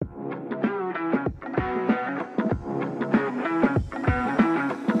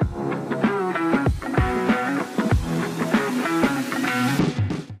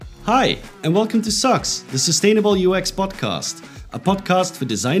Hi, and welcome to SUX, the Sustainable UX podcast, a podcast for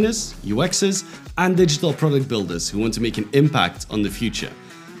designers, UXers, and digital product builders who want to make an impact on the future.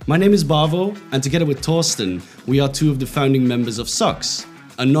 My name is Bavo, and together with Thorsten, we are two of the founding members of SUX,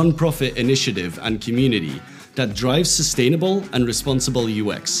 a non-profit initiative and community that drives sustainable and responsible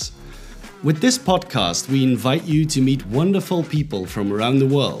UX. With this podcast, we invite you to meet wonderful people from around the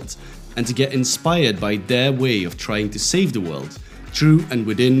world and to get inspired by their way of trying to save the world through and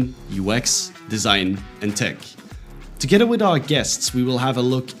within UX, design, and tech. Together with our guests, we will have a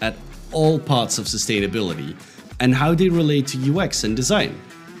look at all parts of sustainability and how they relate to UX and design,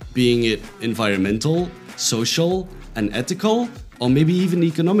 being it environmental, social, and ethical, or maybe even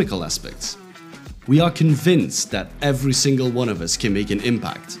economical aspects. We are convinced that every single one of us can make an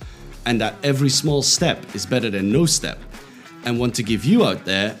impact, and that every small step is better than no step, and want to give you out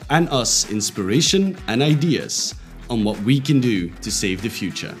there and us inspiration and ideas on what we can do to save the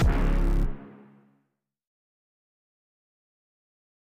future.